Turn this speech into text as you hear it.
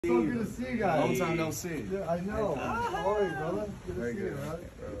So good to see you guys. Long time no see. Yeah, I know. How are you, brother? Good to see you, man.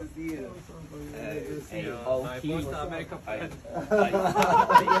 Good to see you. Good to see you. Aoki. First time makeup friend.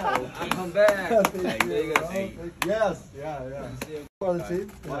 Come back. Yes, yeah. Part of the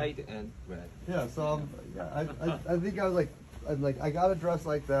team? Yeah. White and red. Yeah, so I think I was like, I gotta dress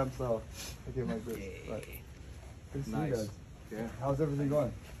like them, so I came like this. But good to see you guys. Yeah. How's everything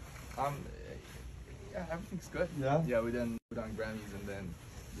going? Yeah, everything's good. Yeah? Yeah, we done Grammys and then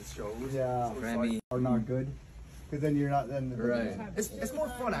the shows. Yeah. So it's Grammy. Are not good? Because then you're not then. Right. It's more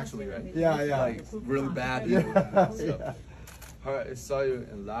fun actually, right? Yeah, yeah. Like really bad Yeah, people and stuff. yeah. I saw you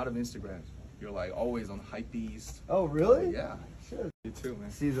in a lot of Instagrams. You're like always on hypebeast. Oh, really? Yeah. Shit. You too,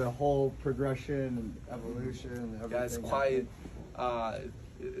 man. See the whole progression and evolution and everything. Yeah, it's quiet.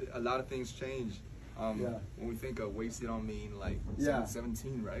 A lot of things change. Yeah. When we think of Wasted on Me in like Yeah.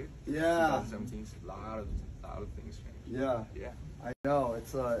 2017, right? Yeah. 2017, a lot of things changed. Yeah. Yeah. I know.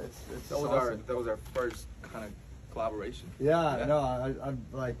 It's That was awesome. our first kind of collaboration. Yeah, Yeah. no, I'm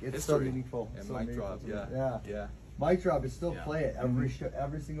like, it's so History. meaningful. And so mic meaningful drop, to me. yeah. Yeah. Yeah. Mic drop is still Yeah. play it every show,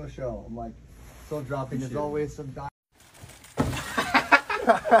 every single show. I'm like, still dropping. There's Appreciate it. always some guy.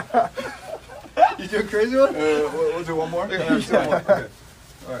 You do a crazy one? We'll do one more. Okay.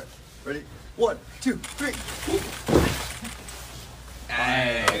 All right. Ready? 1, 2, 3.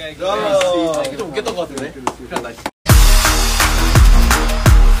 Hey. Oh. 좀 웃겼던 것 같은데? Good to see you.